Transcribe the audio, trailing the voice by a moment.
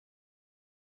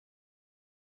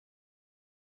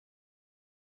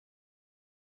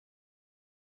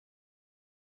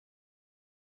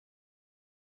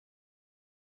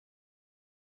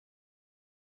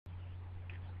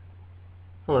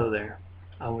Hello there.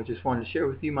 I just wanted to share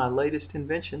with you my latest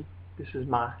invention. This is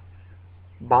my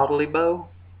Bottliebow.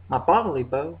 My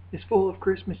Bottliebow is full of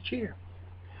Christmas cheer.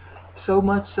 So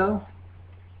much so,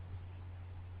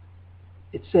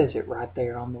 it says it right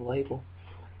there on the label.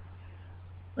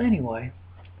 Anyway,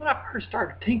 when I first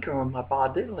started tinkering with my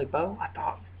Bottliebow, I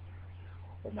thought,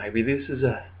 well, maybe this is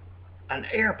an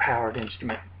air-powered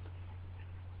instrument.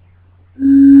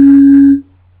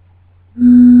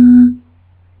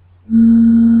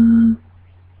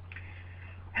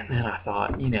 And then I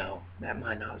thought, that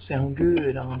might not sound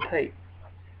good on tape.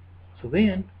 So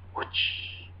then,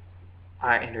 whoosh,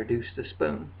 I introduced the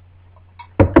spoon.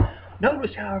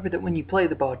 Notice, however, that when you play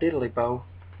the Bottliebow,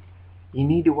 you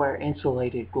need to wear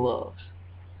insulated gloves.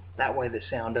 That way the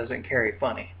sound doesn't carry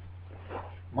funny.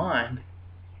 Mine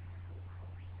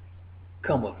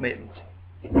come with mittens.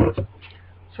 So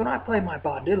when I play my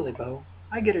Bottliebow,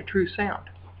 I get a true sound.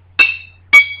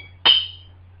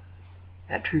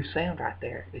 That true sound right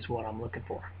there is what I'm looking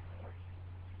for.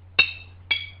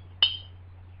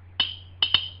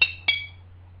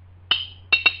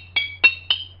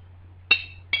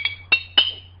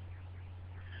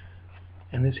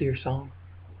 And this here song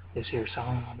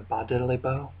on the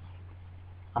Bottliebow,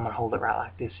 I'm going to hold it right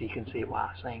like this so you can see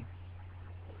why I sing.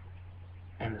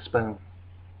 And the spoon,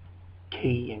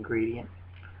 key ingredient.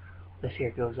 This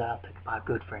here goes out to my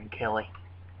good friend Kelly.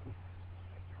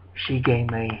 She gave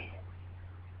me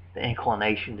the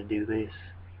inclination to do this,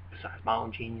 besides my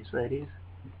own genius, that is.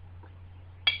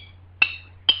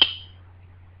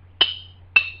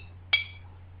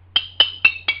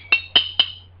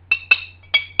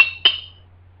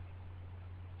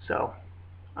 So,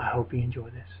 I hope you enjoy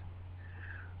this.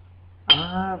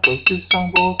 I wrote this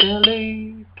song for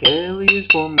Kelly, Kelly is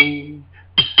for me.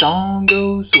 The song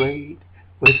goes great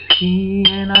with tea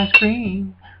and ice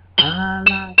cream. I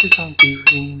like the song to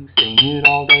sing it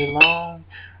all day long.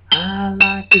 I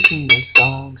like to sing this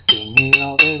song, sing it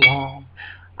all day long.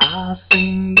 I'll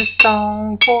sing this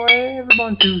song for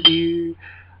everyone to hear.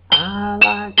 I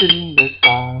like to sing this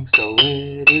song so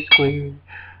it is clear.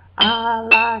 I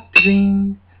like to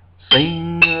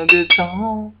sing a good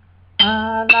song.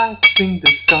 I like to sing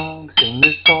this song, sing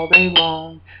this all day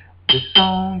long. This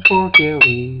song's for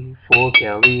Kelly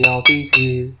all these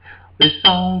years. This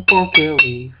song for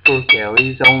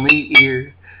Kelly's only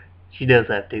ear. She does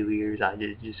have 2 ears, I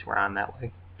just rhyme that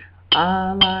way.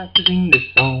 I like to sing this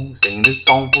song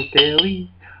for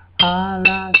Kelly. I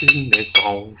like to sing this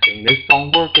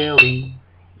song for Kelly.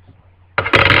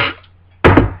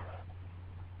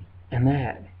 And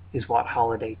that is what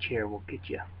holiday cheer will get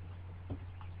you.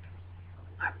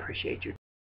 I appreciate your